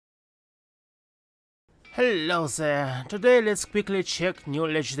Hello there, today let's quickly check new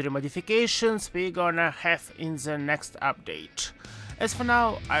legendary modifications we're gonna have in the next update. As for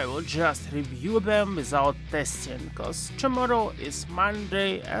now, I will just review them without testing, cause tomorrow is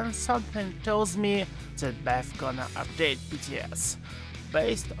Monday and something tells me that they're gonna update PTS,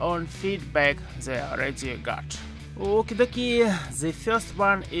 based on feedback they already got. Okie dokie, the first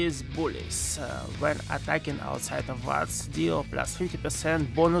one is bullies. When attacking outside of Vlad's deal plus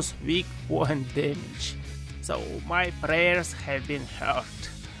 50% bonus weak point damage. So my prayers have been heard.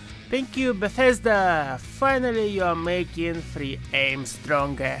 Thank you Bethesda, finally you are making free aim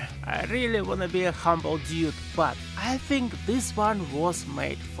stronger. I really wanna be a humble dude, but I think this one was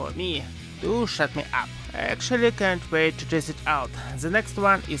made for me. Do shut me up. I actually can't wait to test it out. The next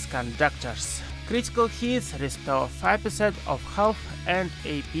one is Conductors. Critical hits restore 5% of health and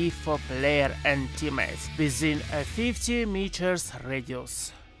AP for player and teammates within a 50 meters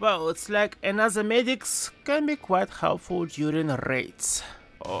radius. Well, it's like another medics can be quite helpful during raids.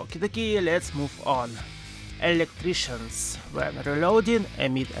 Okie dokie, let's move on. Electricians. When reloading,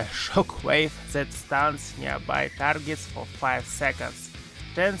 emit a shockwave that stuns nearby targets for 5 seconds.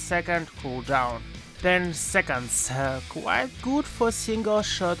 10-second cooldown. 10 seconds, quite good for single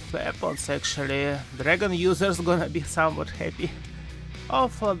shot weapons actually. Dragon users gonna be somewhat happy. Or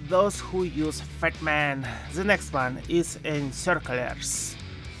for those who use Fat Man. The next one is Encirclers.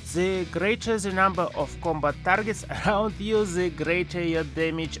 The greater the number of combat targets around you, the greater your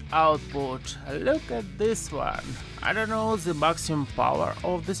damage output. Look at this one. I don't know the maximum power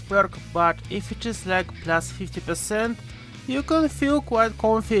of this perk, but if it is like plus 50%, you can feel quite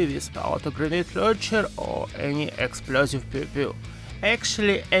comfy without a grenade launcher or any explosive pew-pew.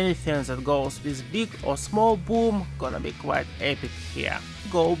 Actually, anything that goes with big or small boom gonna be quite epic here.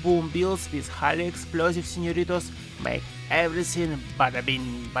 Go boom builds with highly explosive senoritos make everything bada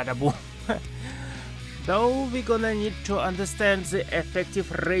bing bada boom. Though we gonna need to understand the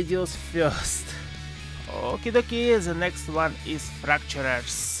effective radius first. Okie dokie, the next one is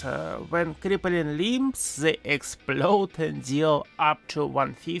Fracturers. When crippling limbs, they explode and deal up to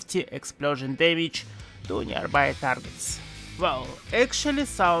 150 explosion damage to nearby targets. Well, actually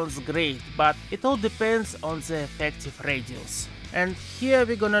sounds great, but it all depends on the effective radius. And here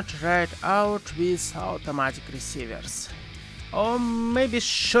we're gonna try it out with automatic receivers. Or maybe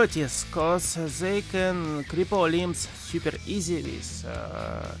shotties, cause they can cripple limbs super easy with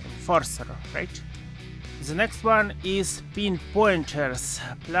Enforcer, right? The next one is Pinpointers,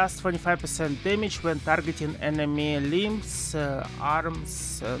 plus 25% damage when targeting enemy limbs,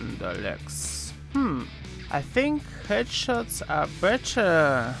 arms and legs. I think headshots are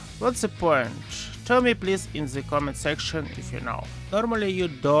better. What's the point? Tell me please in the comment section if you know. Normally you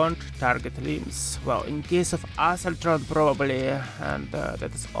don't target limbs, well in case of Assaultron probably, and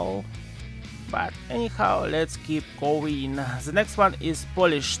that is all. But anyhow, let's keep going. The next one is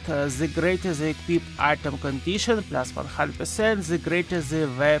Polished. The greater the equipped item condition, plus 100%. The greater the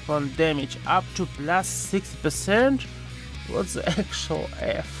weapon damage, up to plus 60%. What's the actual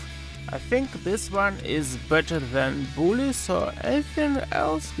F? I think this one is better than Bullies or anything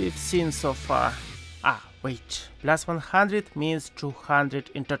else we've seen so far. Ah, wait. Plus 100 means 200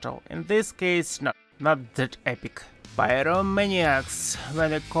 in total. In this case, not that epic. Pyromaniacs.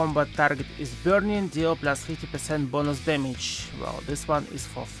 When a combat target is burning, deal plus 50% bonus damage. Well, this one is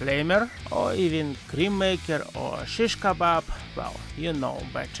for Flamer, or even Cream Maker or Shish Kebab. Well, you know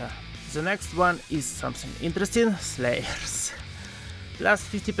better. The next one is something interesting, Slayers. Plus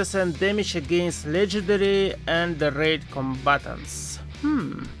 50% damage against legendary and the raid combatants.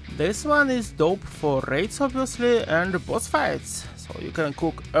 This one is dope for raids obviously and boss fights, so you can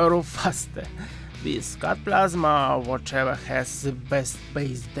cook arrow faster. With Cut Plasma, whatever has the best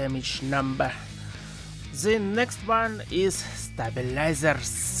base damage number. The next one is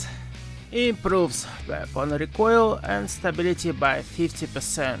Stabilizers. Improves weapon recoil and stability by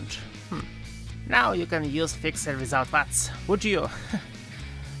 50%. Now you can use Fixer without VATS, would you?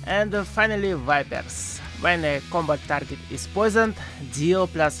 And finally Vipers. When a combat target is poisoned, deal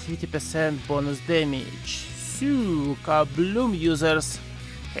plus 50% bonus damage. So, Kabloom users,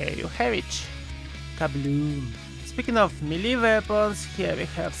 here you have it. Kabloom. Speaking of melee weapons, here we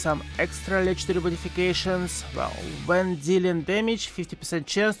have some extra legendary modifications. Well, when dealing damage, 50%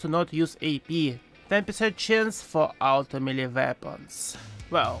 chance to not use AP, 10% chance for auto melee weapons.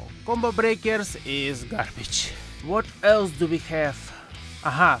 Well, combo breakers is garbage. What else do we have?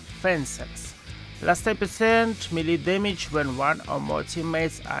 Aha, Fencers. Plus 10% melee damage when one or more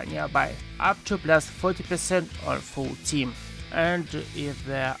teammates are nearby, up to plus 40% on full team. And if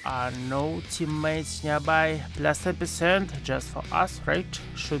there are no teammates nearby, plus 10% just for us, right?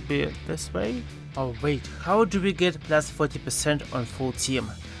 Should be this way. Oh wait, how do we get plus 40% on full team?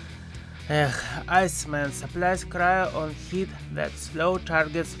 Icemen supplies cryo on hit that slow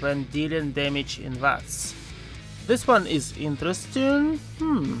targets when dealing damage in watts. This one is interesting.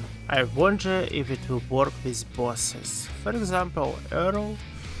 I wonder if it will work with bosses. For example, Arrow.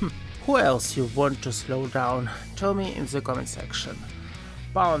 Who else you want to slow down? Tell me in the comment section.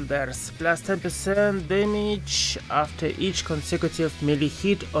 Pounders, plus 10% damage after each consecutive melee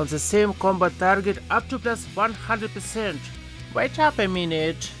hit on the same combat target, up to plus 100%. Wait up a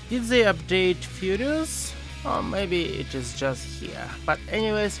minute, did they update Furious? Or maybe it is just here. But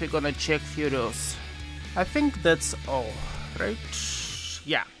anyways, we're gonna check Furious. I think that's all, right?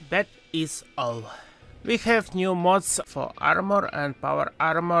 Yeah, that is all. We have new mods for armor and power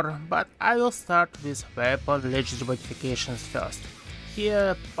armor, but I will start with weapon legendary modifications first.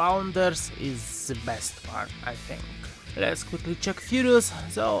 Here, Pounders is the best one, I think. Let's quickly check Furious,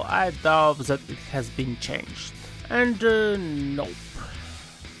 though I doubt that it has been changed. And nope.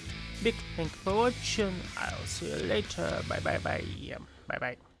 Big thank you for watching, I'll see you later, bye bye bye, bye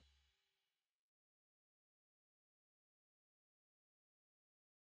bye.